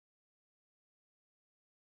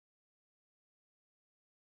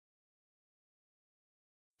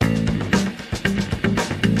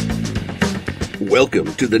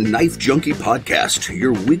Welcome to the Knife Junkie podcast,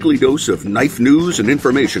 your weekly dose of knife news and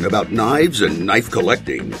information about knives and knife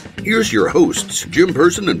collecting. Here's your hosts, Jim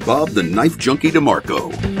Person and Bob the Knife Junkie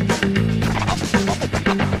DeMarco.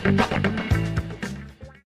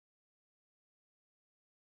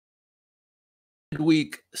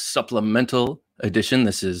 Midweek supplemental edition.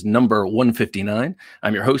 This is number 159.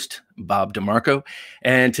 I'm your host, Bob DeMarco,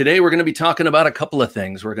 and today we're going to be talking about a couple of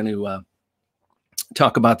things. We're going to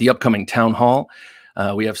talk about the upcoming town hall.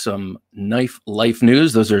 We have some knife life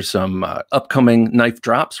news. Those are some upcoming knife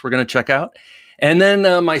drops we're going to check out. And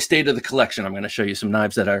then my state of the collection. I'm going to show you some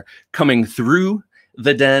knives that are coming through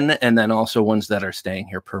the den and then also ones that are staying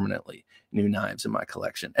here permanently. New knives in my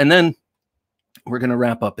collection. And then we're going to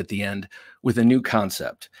wrap up at the end with a new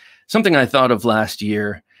concept. Something I thought of last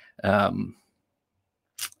year.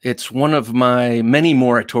 It's one of my many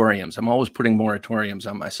moratoriums. I'm always putting moratoriums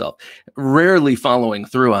on myself, rarely following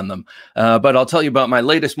through on them. But I'll tell you about my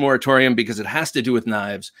latest moratorium because it has to do with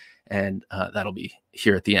knives, and that'll be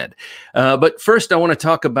here at the end. But first, I want to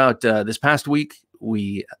talk about this past week.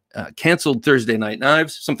 We canceled Thursday Night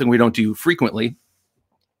Knives, something we don't do frequently.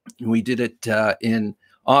 We did it in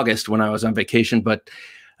August when I was on vacation, but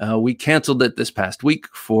we canceled it this past week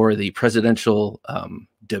for the presidential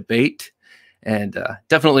debate. And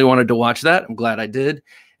definitely wanted to watch that. I'm glad I did.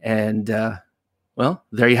 And, well,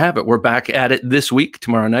 there you have it. We're back at it this week.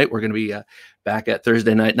 Tomorrow night, we're going to be back at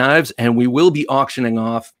Thursday Night Knives. And we will be auctioning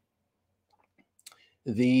off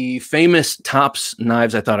the famous Tops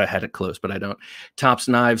Knives. I thought I had it close, but I don't. Tops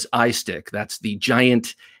Knives eye stick. That's the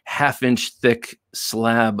giant half-inch thick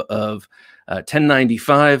slab of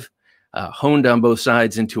 1095 honed on both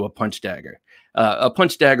sides into a punch dagger. A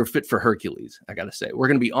punch dagger fit for Hercules, I got to say. We're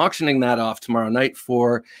going to be auctioning that off tomorrow night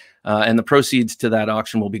for, and the proceeds to that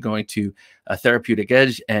auction will be going to Therapeutic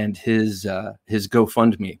Edge and his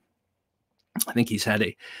GoFundMe. I think he's had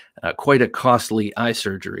quite a costly eye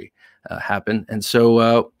surgery happen. And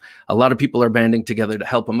so a lot of people are banding together to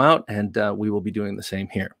help him out, and we will be doing the same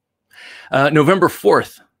here. November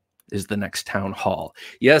 4th is the next town hall.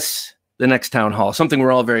 Yes, the next town hall, something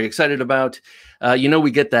we're all very excited about. You know,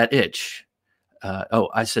 we get that itch. Oh,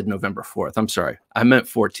 I said November 4th. I'm sorry. I meant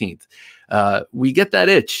 14th. We get that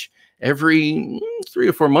itch every 3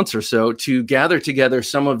 or 4 months or so to gather together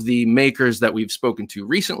some of the makers that we've spoken to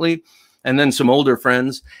recently and then some older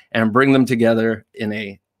friends and bring them together in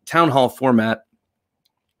a town hall format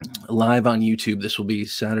live on YouTube. This will be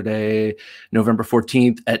Saturday, November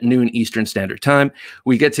 14th at noon Eastern Standard Time.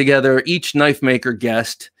 We get together. Each knife maker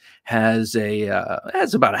guest has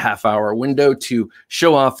about a half-hour window to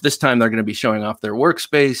show off. This time they're going to be showing off their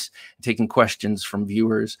workspace, taking questions from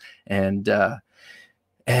viewers, and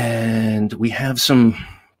we have some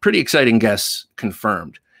pretty exciting guests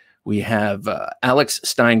confirmed. We have Alex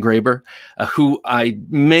Steingraber, who I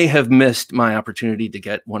may have missed my opportunity to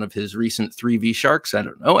get one of his recent 3V Sharks. I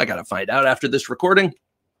don't know. I got to find out after this recording.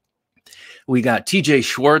 We got TJ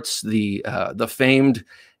Schwartz, the famed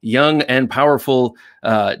young and powerful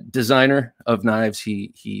designer of knives.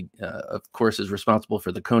 He of course, is responsible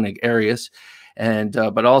for the Koenig Arius, and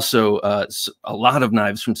but also a lot of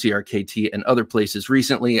knives from CRKT and other places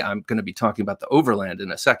recently. I'm going to be talking about the Overland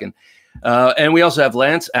in a second. And we also have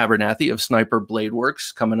Lance Abernathy of Sniper Blade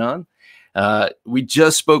Works coming on. We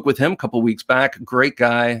just spoke with him a couple weeks back. Great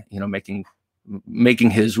guy, you know, making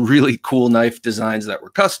his really cool knife designs that were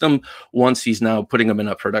custom. Once he's now putting them in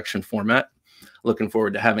a production format. Looking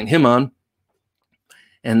forward to having him on.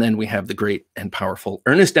 And then we have the great and powerful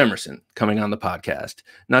Ernest Emerson coming on the podcast,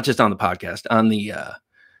 not just on the podcast, on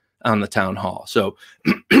the town hall. So,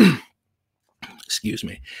 excuse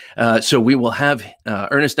me. So we will have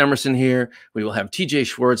Ernest Emerson here. We will have TJ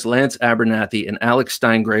Schwartz, Lance Abernathy, and Alex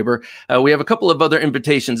Steingraber. We have a couple of other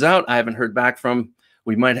invitations out I haven't heard back from.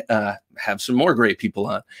 We might have some more great people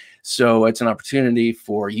on. So it's an opportunity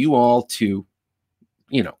for you all to,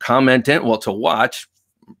 you know, comment in, well, to watch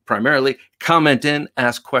primarily, comment in,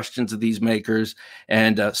 ask questions of these makers,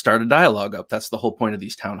 and start a dialogue up. That's the whole point of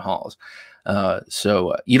these town halls.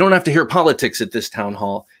 So you don't have to hear politics at this town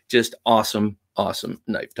hall, just awesome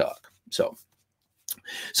knife talk. So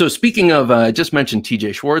speaking of, I just mentioned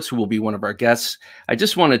TJ Schwartz, who will be one of our guests. I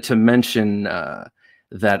just wanted to mention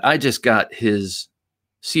that I just got his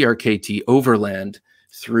CRKT Overland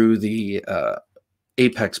through the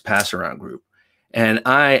Apex Pass Around group. And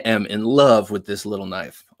I am in love with this little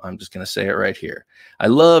knife. I'm just going to say it right here. I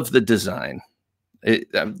love the design.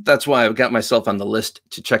 That's why I've got myself on the list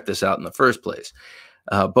to check this out in the first place.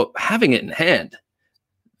 But having it in hand,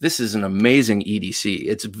 this is an amazing EDC.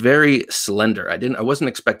 It's very slender. I wasn't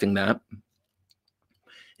expecting that.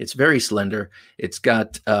 It's very slender. It's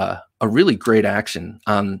got a really great action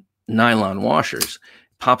on nylon washers.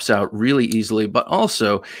 Pops out really easily, but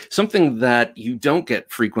also something that you don't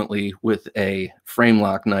get frequently with a frame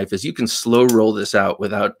lock knife is you can slow roll this out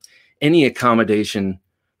without any accommodation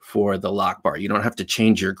for the lock bar. You don't have to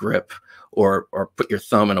change your grip or put your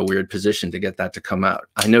thumb in a weird position to get that to come out.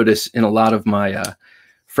 I notice in a lot of my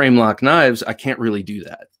frame lock knives, I can't really do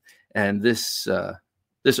that. And this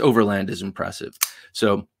Overland is impressive.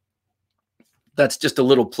 So that's just a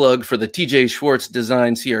little plug for the TJ Schwartz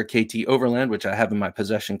Design CRKT Overland, which I have in my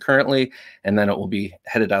possession currently, and then it will be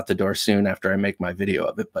headed out the door soon after I make my video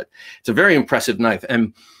of it. But it's a very impressive knife,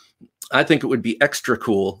 and I think it would be extra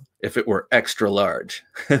cool if it were extra large.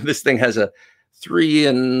 This thing has a 3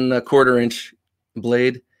 1/4 inch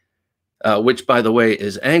blade, which, by the way,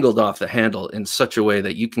 is angled off the handle in such a way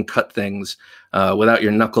that you can cut things without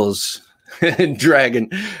your knuckles dragging,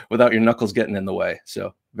 without your knuckles getting in the way.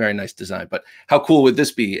 So very nice design. But how cool would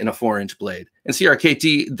this be in a 4-inch blade? And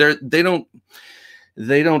CRKT,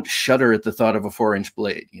 they don't shudder at the thought of a 4-inch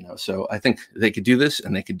blade, you know. So I think they could do this,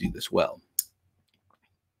 and they could do this well.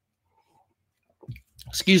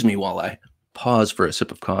 Excuse me while I pause for a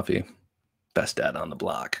sip of coffee. Best dad on the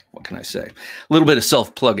block. What can I say? A little bit of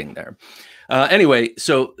self-plugging there. Anyway,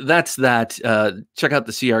 so that's that. Check out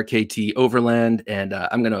the CRKT Overland, and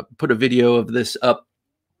I'm going to put a video of this up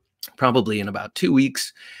probably in about 2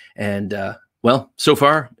 weeks. And, well, so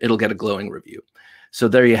far, it'll get a glowing review. So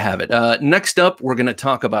there you have it. Next up, we're going to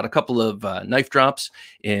talk about a couple of knife drops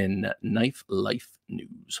in Knife Life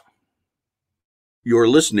News. You're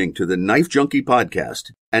listening to the Knife Junkie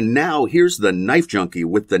podcast. And now here's the Knife Junkie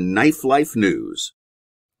with the Knife Life News.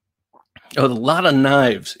 Oh, a lot of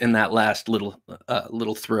knives in that last little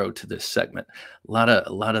throw to this segment. A lot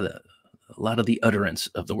of the utterance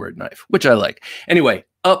of the word knife, which I like. Anyway,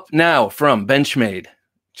 up now from Benchmade,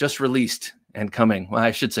 just released and coming. Well,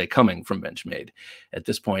 I should say coming from Benchmade at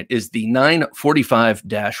this point is the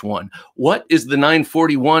 945-1. What is the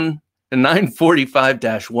 941? The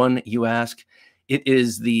 945-1, you ask? It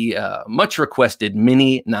is the much requested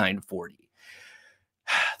Mini 940.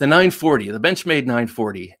 The 940, the Benchmade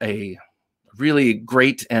 940, a really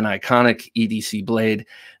great and iconic EDC blade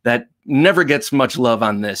that never gets much love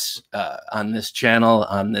on this channel,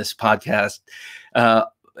 on this podcast,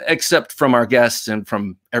 except from our guests and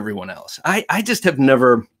from everyone else. I just have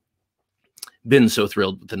never been so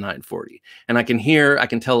thrilled with the 940, and I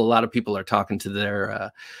can tell a lot of people are talking to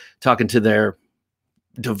their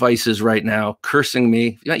devices right now, cursing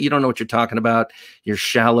me. You don't know what you're talking about. You're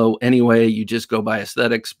shallow anyway. You just go by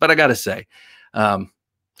aesthetics. But I got to say,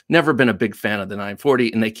 never been a big fan of the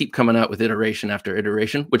 940, and they keep coming out with iteration after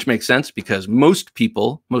iteration, which makes sense because most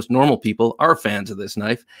normal people are fans of this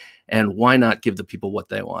knife, and why not give the people what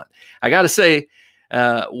they want? I got to say,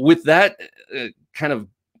 with that kind of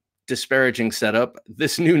disparaging setup,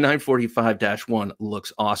 this new 945-1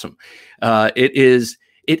 looks awesome.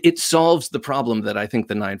 It solves the problem that I think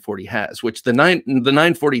the 940 has, which the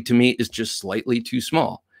 940 to me is just slightly too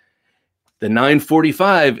small. The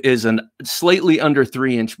 945 is a slightly under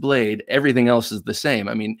 3-inch blade. Everything else is the same.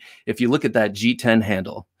 I mean, if you look at that G10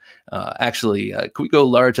 handle, actually, can we go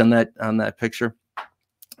large on that picture?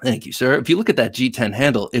 Thank you, sir. If you look at that G10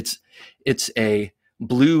 handle, it's a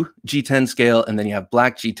blue G10 scale, and then you have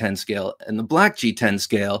black G10 scale, and the black G10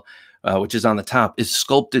 scale, which is on the top, is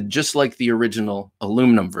sculpted just like the original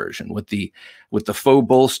aluminum version, with the faux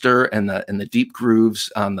bolster and the deep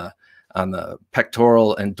grooves on the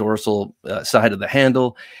pectoral and dorsal side of the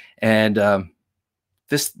handle. And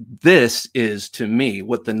this is, to me,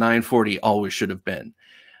 what the 940 always should have been.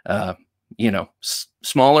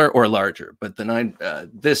 Smaller or larger, but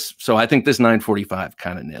so I think this 945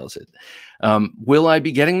 kind of nails it. Will I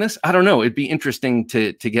be getting this? I don't know. It'd be interesting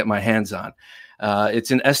to get my hands on. It's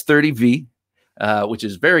an S30V, which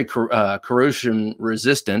is very corrosion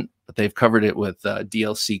resistant, but they've covered it with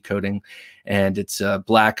DLC coating, and it's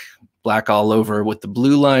black all over with the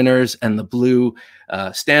blue liners and the blue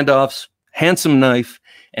standoffs. Handsome knife.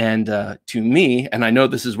 And to me, and I know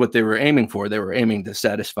this is what they were aiming for, they were aiming to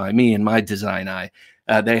satisfy me in my design eye.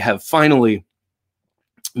 They have finally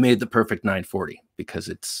made the perfect 940 because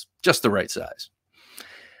it's just the right size.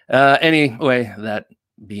 Anyway, that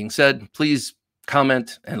being said, please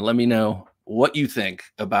comment and let me know what you think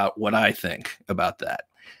about what I think about that.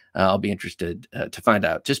 I'll be interested to find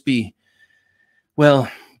out. Just be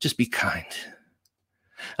kind.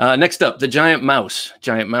 Next up, the GiantMouse.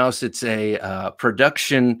 GiantMouse, it's a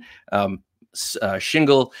production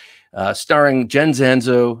shingle starring Jen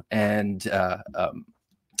Zanzo and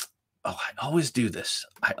Oh, I always do this.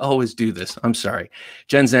 I always do this. I'm sorry.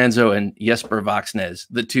 Jen Zanzo and Jesper Voxnes,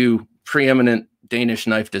 the two preeminent Danish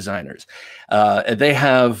knife designers.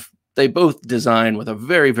 They both design with a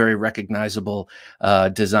very, very recognizable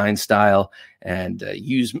design style and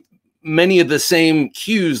use many of the same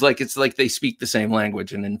cues, like it's like they speak the same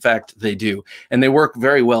language. And in fact, they do. And they work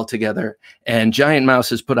very well together. And GiantMouse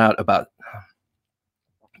has put out about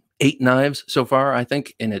 8 knives so far, I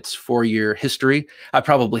think, in its 4-year history. I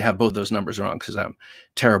probably have both those numbers wrong because I'm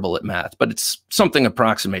terrible at math, but it's something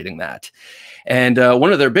approximating that. And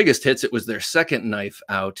one of their biggest hits, it was their second knife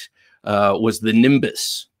out, was the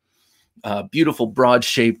Nimbus. Beautiful,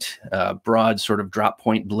 broad-shaped, broad sort of drop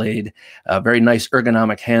point blade, very nice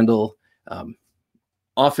ergonomic handle.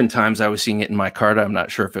 Oftentimes I was seeing it in my Carta. I'm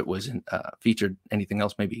not sure if it was featured anything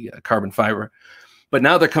else, maybe carbon fiber. But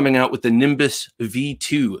now they're coming out with the Nimbus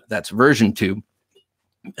V2, that's version 2.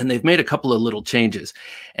 And they've made a couple of little changes.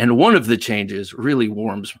 And one of the changes really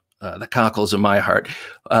warms the cockles of my heart.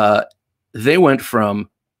 They went from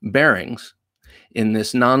bearings in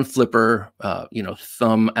this non-flipper,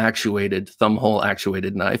 thumb hole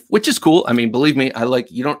actuated knife, which is cool. I mean, believe me,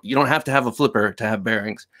 you don't have to have a flipper to have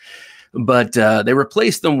bearings. But they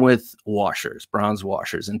replaced them with washers, bronze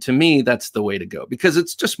washers. And to me, that's the way to go because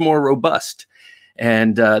it's just more robust.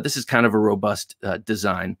 And this is kind of a robust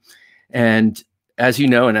design. And as you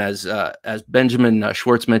know, and as Benjamin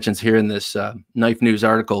Schwartz mentions here in this Knife News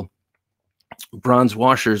article, bronze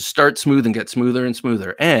washers start smooth and get smoother and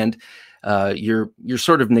smoother. And you're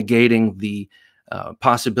sort of negating the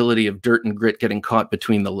possibility of dirt and grit getting caught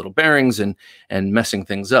between the little bearings and messing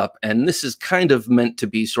things up. And this is kind of meant to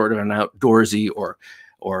be sort of an outdoorsy or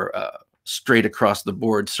straight across the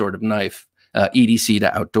board sort of knife. EDC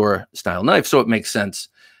to outdoor style knife. So it makes sense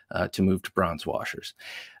to move to bronze washers.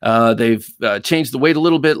 They've changed the weight a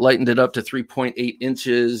little bit, lightened it up to 3.8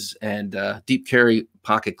 inches and deep carry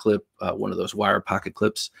pocket clip, one of those wire pocket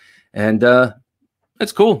clips. And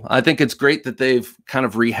it's cool. I think it's great that they've kind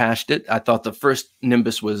of rehashed it. I thought the first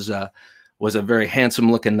Nimbus was a very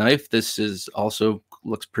handsome looking knife. This is also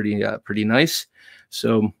looks pretty nice.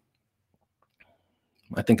 So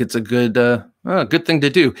I think it's a good thing to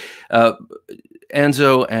do.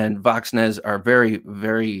 Anzo and Voxnes are very,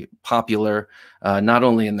 very popular, not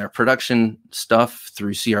only in their production stuff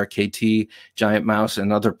through CRKT, GiantMouse,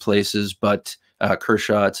 and other places, but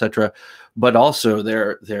Kershaw, etc. But also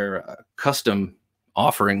their custom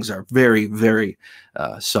offerings are very, very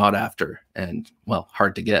sought after and, well,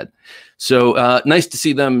 hard to get. So nice to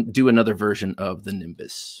see them do another version of the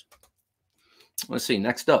Nimbus. Let's see,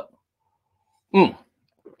 next up.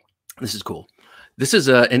 This is cool. This is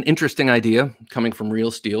an interesting idea coming from Real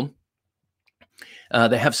Steel.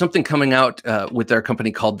 They have something coming out with their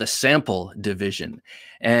company called the Sample Division.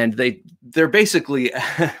 And they're basically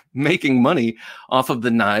making money off of the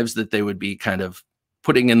knives that they would be kind of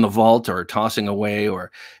putting in the vault or tossing away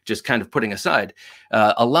or just kind of putting aside.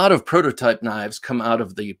 A lot of prototype knives come out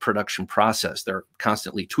of the production process. They're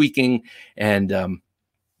constantly tweaking and,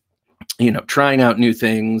 trying out new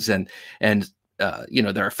things and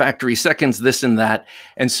there are factory seconds, this and that.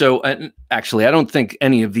 And so actually, I don't think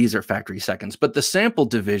any of these are factory seconds, but the Sample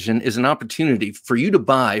Division is an opportunity for you to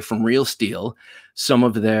buy from Real Steel some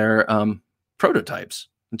of their prototypes.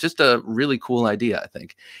 Just a really cool idea, I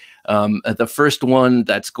think. The first one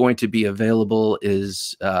that's going to be available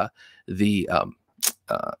is the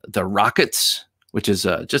Rockets, which is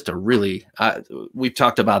just a really, we've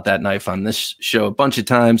talked about that knife on this show a bunch of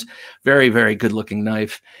times. Very, very good looking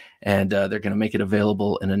knife. And they're going to make it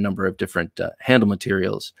available in a number of different handle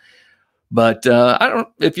materials. But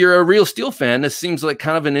if you're a Real Steel fan, this seems like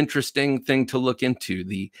kind of an interesting thing to look into,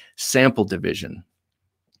 the Sample Division,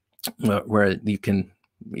 where you can,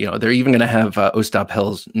 they're even going to have Ostap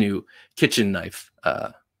Hell's new kitchen knife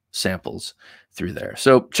samples through there.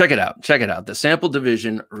 So check it out. Check it out. The Sample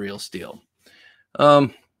Division, Real Steel.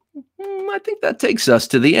 I think that takes us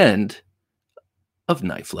to the end of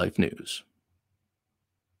Knife Life News.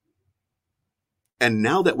 And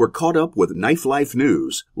now that we're caught up with Knife Life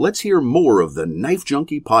News, let's hear more of the Knife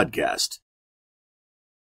Junkie podcast.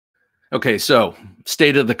 Okay, so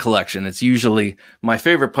state of the collection. It's usually my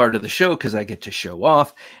favorite part of the show because I get to show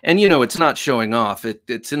off. And, it's not showing off.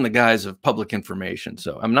 It's in the guise of public information.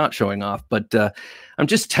 So I'm not showing off, but I'm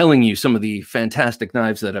just telling you some of the fantastic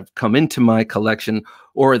knives that have come into my collection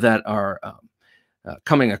or that are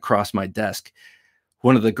coming across my desk.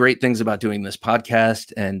 One of the great things about doing this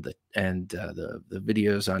podcast and the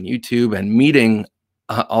videos on YouTube and meeting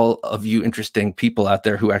all of you interesting people out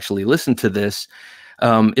there who actually listen to this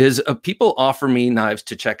is people offer me knives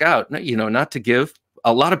to check out. Not to give.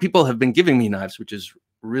 A lot of people have been giving me knives, which is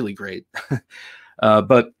really great.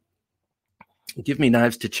 But give me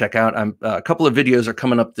knives to check out. A couple of videos are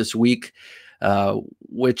coming up this week,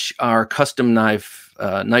 which are custom knife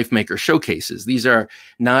maker showcases. These are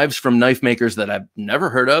knives from knife makers that I've never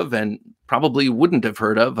heard of and probably wouldn't have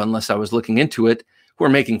heard of unless I was looking into it, who are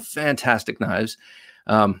making fantastic knives.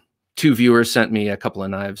 Two viewers sent me a couple of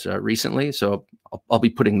knives recently, so I'll be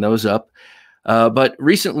putting those up. But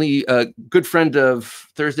recently, a good friend of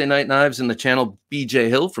Thursday Night Knives and the channel, BJ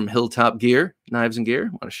Hill from Hilltop Gear, Knives and Gear, I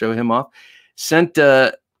want to show him off, sent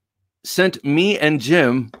me and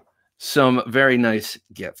Jim some very nice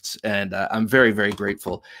gifts, and I'm very, very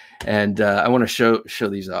grateful. And I want to show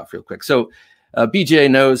these off real quick. So BJ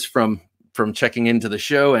knows from checking into the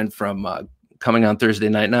show and from coming on Thursday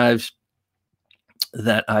Night Knives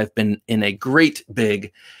that I've been in a great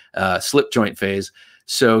big slip joint phase.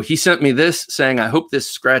 So he sent me this saying, I hope this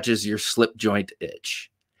scratches your slip joint itch.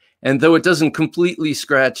 And though it doesn't completely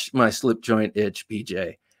scratch my slip joint itch,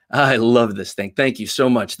 BJ, I love this thing. Thank you so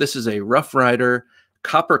much. This is a Rough Ryder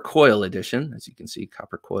copper coil edition. As you can see,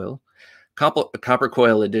 copper coil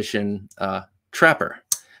edition trapper,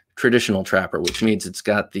 traditional trapper, which means it's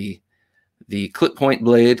got the clip point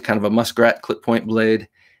blade, kind of a muskrat clip point blade,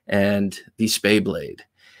 and the spay blade.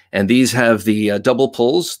 And these have the double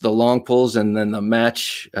pulls, the long pulls, and then the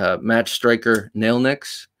match striker nail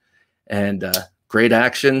nicks. And great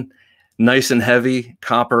action, nice and heavy,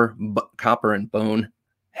 copper and bone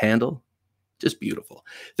handle. Just beautiful.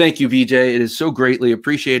 Thank you, BJ. It is so greatly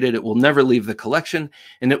appreciated. It will never leave the collection,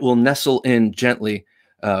 and it will nestle in gently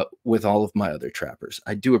with all of my other trappers.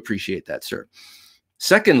 I do appreciate that, sir.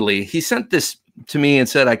 Secondly, he sent this to me and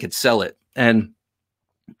said I could sell it. And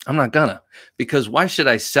I'm not gonna, because why should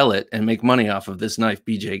I sell it and make money off of this knife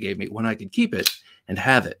BJ gave me when I could keep it and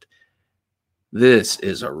have it? This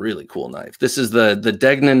is a really cool knife. This is the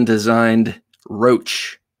Degnan designed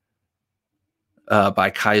Roach by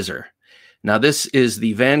Kizer. Now this is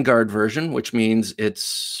the Vanguard version, which means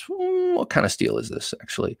it's, what kind of steel is this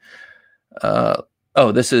actually?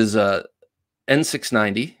 Oh, this is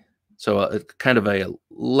N690. So a kind of a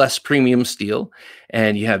less premium steel,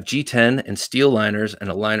 and you have G10 and steel liners and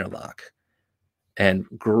a liner lock, and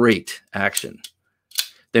great action.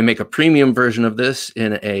 They make a premium version of this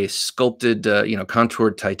in a sculpted,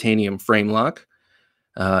 contoured titanium frame lock,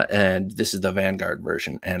 and this is the Vanguard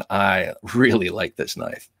version, and I really like this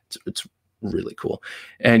knife. It's really cool,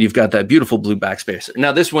 and you've got that beautiful blue backspacer.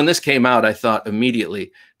 Now, when this came out, I thought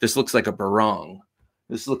immediately this looks like a barong.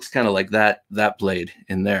 This looks kind of like that blade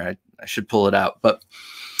in there. I should pull it out, but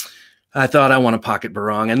I thought I want a pocket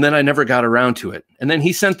barong, and then I never got around to it. And then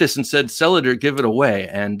he sent this and said, sell it or give it away.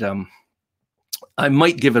 And I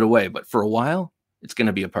might give it away, but for a while, it's going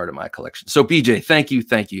to be a part of my collection. So BJ, thank you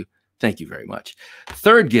very much.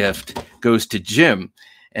 Third gift goes to Jim.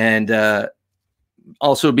 And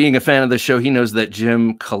also being a fan of the show, he knows that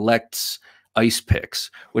Jim collects ice picks,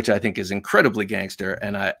 which I think is incredibly gangster,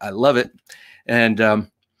 and I love it. And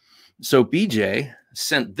so BJ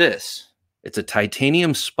sent this. It's a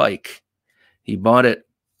titanium spike. He bought it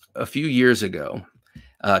a few years ago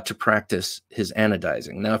to practice his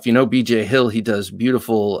anodizing. Now, if you know BJ Hill, he does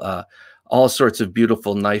beautiful, all sorts of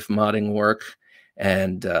beautiful knife modding work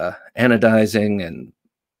and anodizing and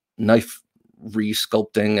knife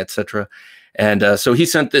re-sculpting, etc. And so he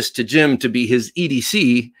sent this to Jim to be his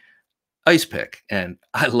EDC ice pick, and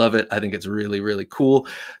I love it. I think it's really, really cool.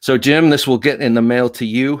 So Jim, this will get in the mail to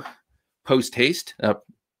you post haste.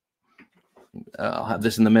 I'll have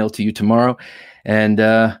this in the mail to you tomorrow. And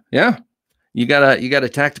yeah, you got a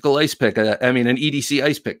tactical ice pick. An EDC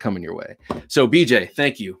ice pick coming your way. So BJ,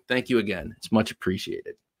 thank you again. It's much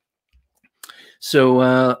appreciated.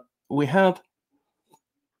 So we have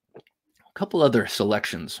a couple other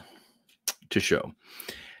selections to show.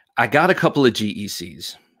 I got a couple of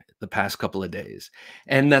GECs the past couple of days,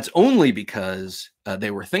 and that's only because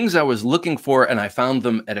they were things I was looking for, and I found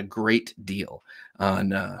them at a great deal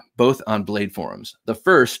on both on Blade forums. The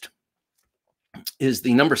first is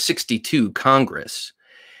the number 62 Congress,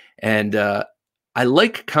 and I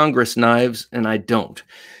like Congress knives, and I don't.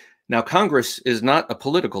 Now, Congress is not a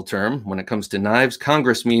political term when it comes to knives.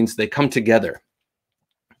 Congress means they come together,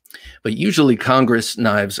 but usually Congress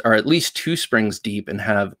knives are at least 2 springs deep and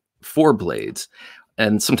have 4 blades.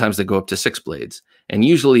 And sometimes they go up to 6 blades. And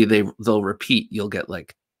usually they'll repeat. You'll get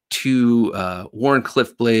like 2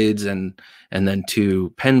 Warncliffe blades and then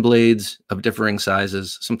 2 Penn blades of differing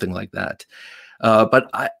sizes, something like that. But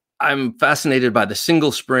I'm fascinated by the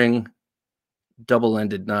single spring,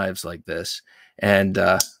 double-ended knives like this. And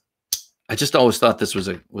I just always thought this was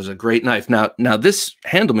a great knife. Now this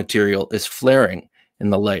handle material is flaring in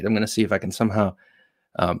the light. I'm going to see if I can somehow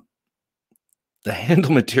The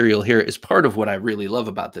handle material here is part of what I really love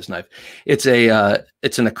about this knife. It's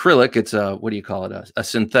it's an acrylic. It's a, what do you call it? A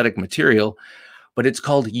synthetic material, but it's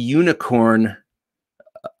called unicorn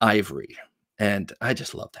ivory. And I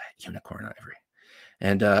just love that, unicorn ivory.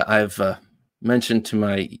 And I've mentioned to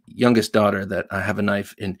my youngest daughter that I have a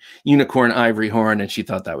knife in unicorn ivory horn, and she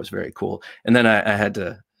thought that was very cool. And then I had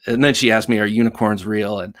to, and then she asked me, are unicorns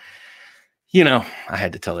real? And, you know, I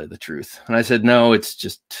had to tell her the truth. And I said, no, it's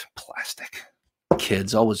just plastic.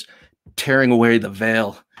 Kids always tearing away the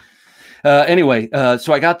veil. Anyway,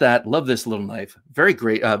 so I got that. Love this little knife. Very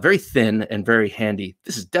great, very thin and very handy.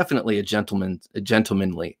 This is definitely a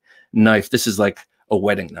gentlemanly knife. This is like a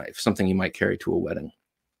wedding knife, something you might carry to a wedding.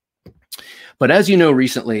 But as you know,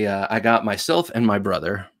 recently I got myself and my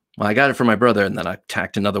brother. Well, I got it for my brother, and then I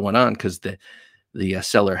tacked another one on because the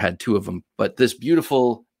seller had two of them. But this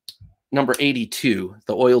beautiful number 82,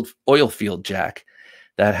 the oil field jack,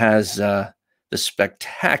 that has the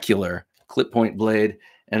spectacular clip point blade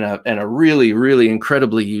and a really, really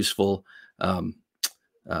incredibly useful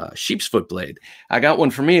sheep's foot blade. I got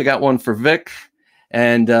one for me. I got one for Vic.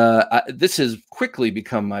 And this has quickly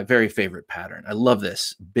become my very favorite pattern. I love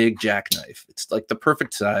this big jackknife. It's like the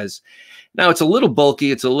perfect size. Now it's a little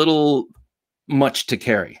bulky. It's a little much to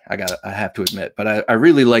carry. I have to admit, but I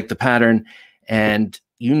really like the pattern. And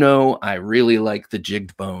you know, I really like the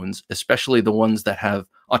jigged bones, especially the ones that have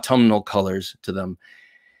autumnal colors to them.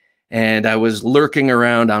 And I was lurking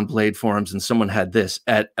around on blade forums, and someone had this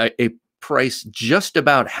at a price just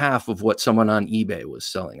about half of what someone on eBay was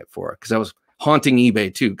selling it for. Because I was haunting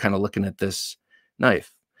eBay too, kind of looking at this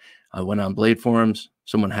knife. I went on blade forums.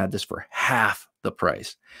 Someone had this for half the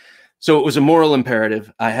price. So it was a moral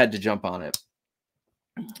imperative. I had to jump on it.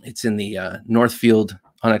 It's in the Northfield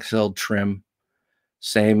unexcelled trim.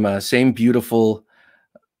 Same beautiful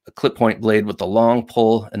clip point blade with the long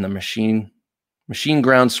pull and the machine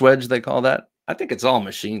ground swedge, they call that. I think it's all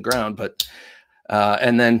machine ground, but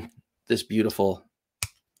and then this beautiful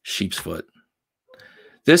sheep's foot.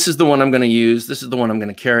 This is the one I'm going to use. This is the one I'm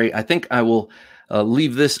going to carry. I think I will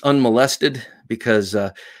leave this unmolested because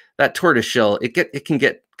that tortoise shell, it can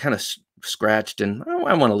get kind of scratched, and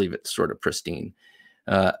I want to leave it sort of pristine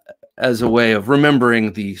as a way of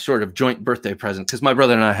remembering the sort of joint birthday present, because my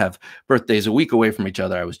brother and I have birthdays a week away from each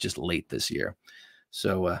other. I was just late this year.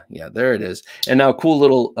 So yeah, there it is. And now, cool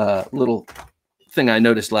little thing I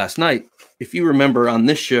noticed last night. If you remember on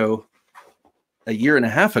this show a year and a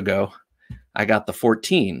half ago, I got the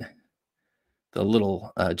 14, the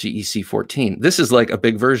little GEC 14. This is like a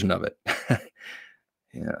big version of it.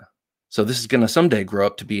 Yeah. So this is going to someday grow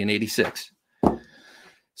up to be an 86.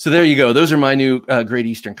 So there you go. Those are my new Great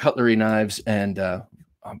Eastern cutlery knives, and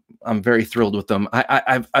I'm very thrilled with them.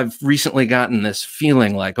 I've recently gotten this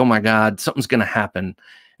feeling like, oh my God, something's going to happen.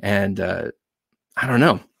 And I don't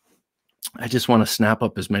know. I just want to snap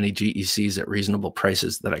up as many GECs at reasonable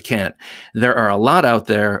prices that I can. There are a lot out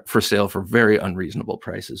there for sale for very unreasonable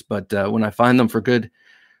prices, but when I find them for good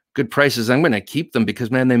prices, I'm going to keep them because,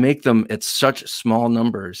 man, they make them at such small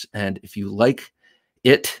numbers. And if you like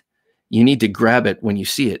it, you need to grab it when you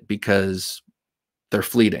see it because they're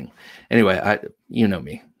fleeting. Anyway, you know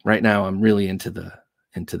me. Right now, I'm really into the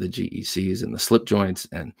GECs and the slip joints,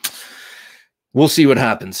 and we'll see what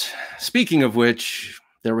happens. Speaking of which,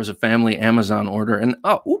 there was a family Amazon order, and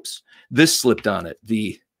oh, oops, this slipped on it.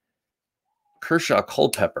 The Kershaw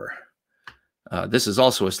Culpepper. This is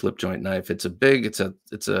also a slip joint knife. It's a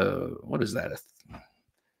what is that?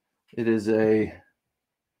 It is a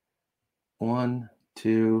 1,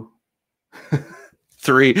 2,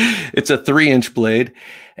 3. It's a 3-inch blade,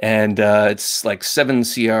 and it's like 7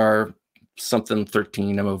 CR something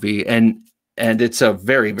 13 MOV, and it's a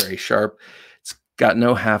very, very sharp. It's got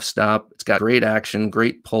no half stop. It's got great action,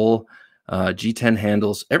 great pull, G10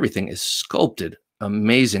 handles. Everything is sculpted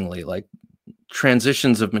amazingly, like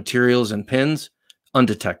transitions of materials and pins,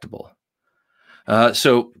 undetectable.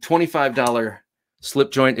 So $25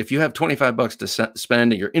 slip joint. If you have $25 to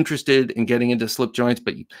spend and you're interested in getting into slip joints,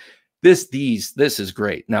 but this is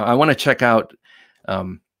great. Now I want to check out.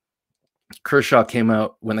 Kershaw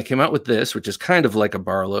when they came out with this, which is kind of like a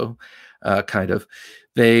Barlow, kind of.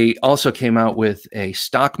 They also came out with a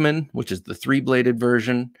Stockman, which is the 3-bladed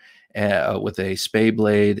version, with a spay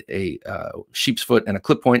blade, a sheep's foot, and a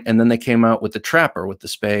clip point. And then they came out with the Trapper with the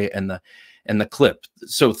spay and the clip.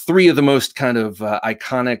 So 3 of the most kind of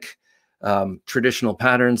iconic traditional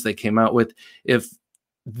patterns they came out with. If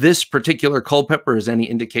this particular Culpepper is any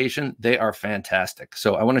indication, they are fantastic.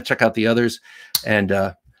 So I want to check out the others, and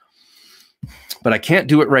but I can't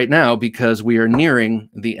do it right now because we are nearing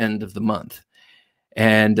the end of the month.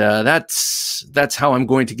 And that's how I'm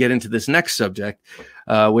going to get into this next subject,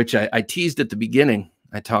 which I teased at the beginning.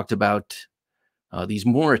 I talked about these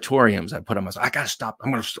moratoriums I put on myself. I got to stop.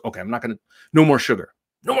 Okay, I'm not going to, no more sugar,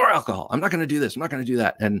 no more alcohol. I'm not going to do this. I'm not going to do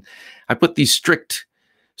that. And I put these strict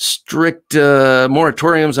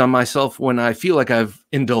moratoriums on myself when I feel like I've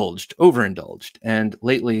overindulged. And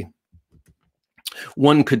lately,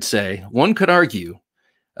 one could argue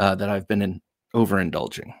that I've been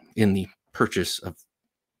overindulging in the purchase of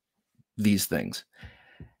these things.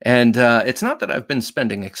 And it's not that I've been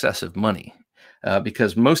spending excessive money,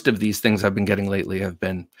 because most of these things I've been getting lately have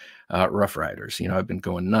been Rough Riders. You know, I've been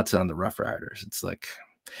going nuts on the Rough Riders. It's like,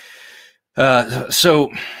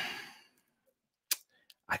 so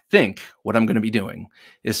I think what I'm going to be doing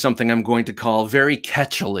is something I'm going to call very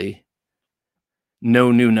catchily,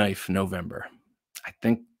 No New Knife November. I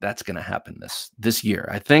think that's going to happen this year.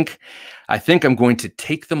 I think I'm going to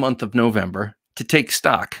take the month of November to take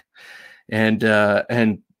stock and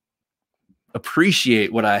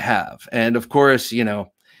appreciate what I have. And of course, you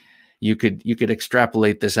know, you could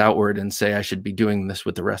extrapolate this outward and say I should be doing this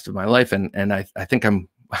with the rest of my life. And I think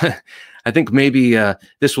I think maybe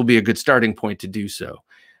this will be a good starting point to do so.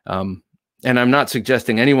 And I'm not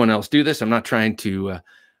suggesting anyone else do this. I'm not trying to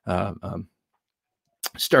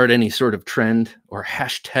start any sort of trend or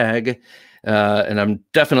hashtag. And I'm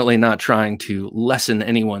definitely not trying to lessen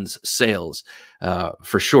anyone's sales,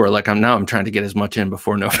 for sure. Like I'm trying to get as much in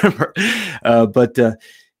before November. But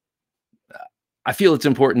I feel it's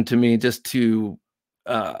important to me just to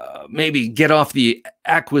maybe get off the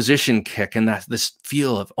acquisition kick and this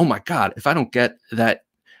feel of, oh my God, if I don't get that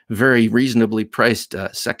very reasonably priced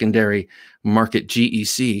secondary market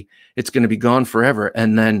GEC, it's going to be gone forever.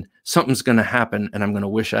 And then something's going to happen and I'm going to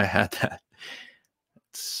wish I had that.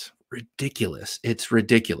 It's ridiculous. It's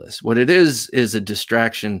ridiculous. What it is a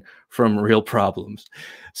distraction from real problems.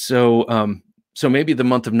 So, so maybe the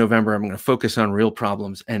month of November, I'm going to focus on real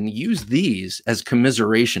problems and use these as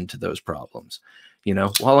commiseration to those problems. You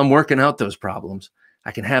know, while I'm working out those problems,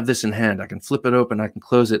 I can have this in hand. I can flip it open. I can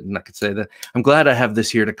close it. And I can say that I'm glad I have this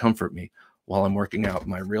here to comfort me while I'm working out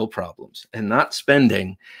my real problems and not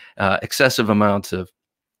spending excessive amounts of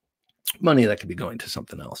money that could be going to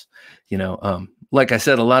something else. You know, like I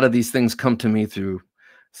said, a lot of these things come to me through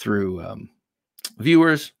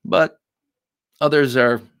viewers, but others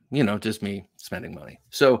are, you know, just me spending money.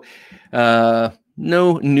 So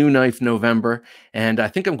no new knife November. And I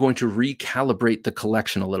think I'm going to recalibrate the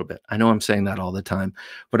collection a little bit. I know I'm saying that all the time,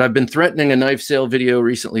 but I've been threatening a knife sale video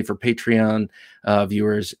recently for Patreon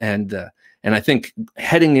viewers. And I think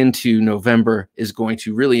heading into November is going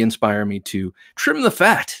to really inspire me to trim the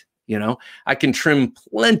fat. You know, I can trim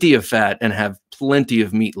plenty of fat and have plenty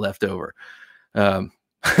of meat left over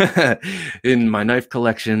in my knife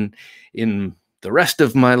collection, in the rest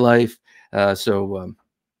of my life. So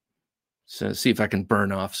see if I can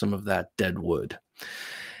burn off some of that dead wood.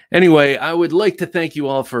 Anyway, I would like to thank you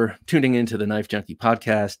all for tuning into the Knife Junkie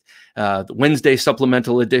podcast, the Wednesday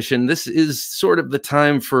supplemental edition. This is sort of the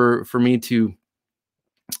time for me to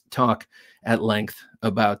talk at length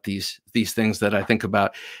about these things that I think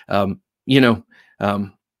about. You know,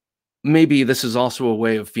 maybe this is also a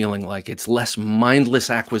way of feeling like it's less mindless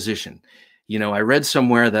acquisition. You know, I read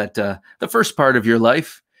somewhere that the first part of your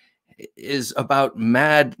life is about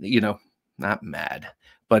not mad,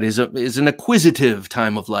 but is an acquisitive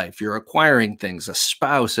time of life. You're acquiring things, a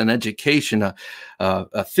spouse, an education,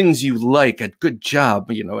 things you like, a good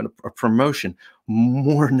job, you know, and a promotion,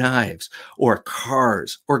 more knives or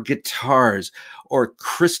cars or guitars or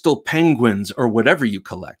crystal penguins or whatever you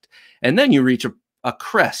collect. And then you reach a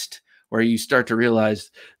crest where you start to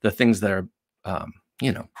realize the things that are,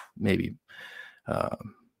 you know, maybe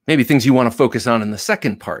things you want to focus on in the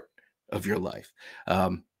second part of your life.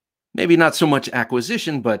 Maybe not so much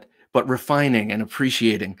acquisition, but refining and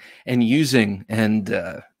appreciating and using and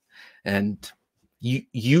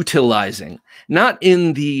utilizing, not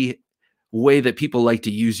in the way that people like to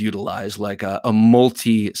utilize, like a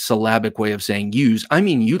multi-syllabic way of saying use. I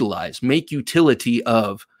mean utilize, make utility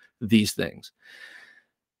of these things.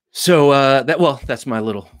 So that's my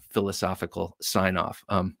little philosophical sign off.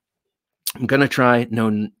 I'm going to try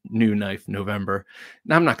no new knife November.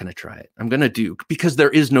 No, I'm not going to try it. I'm going to do, because there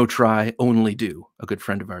is no try, only do. A good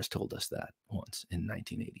friend of ours told us that once in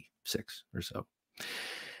 1986 or so.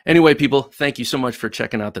 Anyway, people, thank you so much for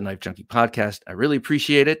checking out the Knife Junkie podcast. I really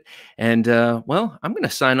appreciate it. And, well, I'm going to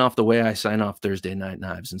sign off the way I sign off Thursday Night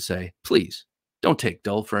Knives and say, please don't take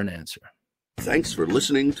dull for an answer. Thanks for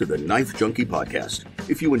listening to the Knife Junkie podcast.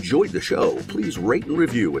 If you enjoyed the show, please rate and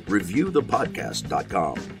review at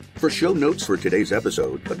reviewthepodcast.com. For show notes for today's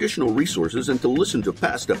episode, additional resources, and to listen to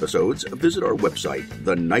past episodes, visit our website,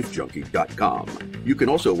 TheKnifeJunkie.com. You can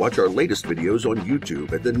also watch our latest videos on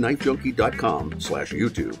YouTube at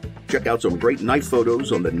TheKnifeJunkie.com/YouTube. Check out some great knife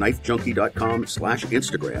photos on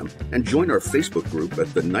TheKnifeJunkie.com/Instagram and join our Facebook group at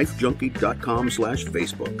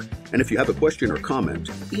TheKnifeJunkie.com/Facebook. And if you have a question or comment,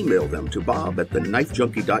 email them to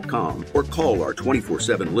bob@TheKnifeJunkie.com or call our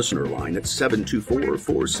 24/7 listener line at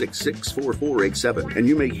 724-466-4487, and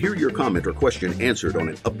you may hear your comment or question answered on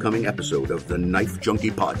an upcoming episode of the Knife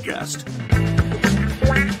Junkie podcast.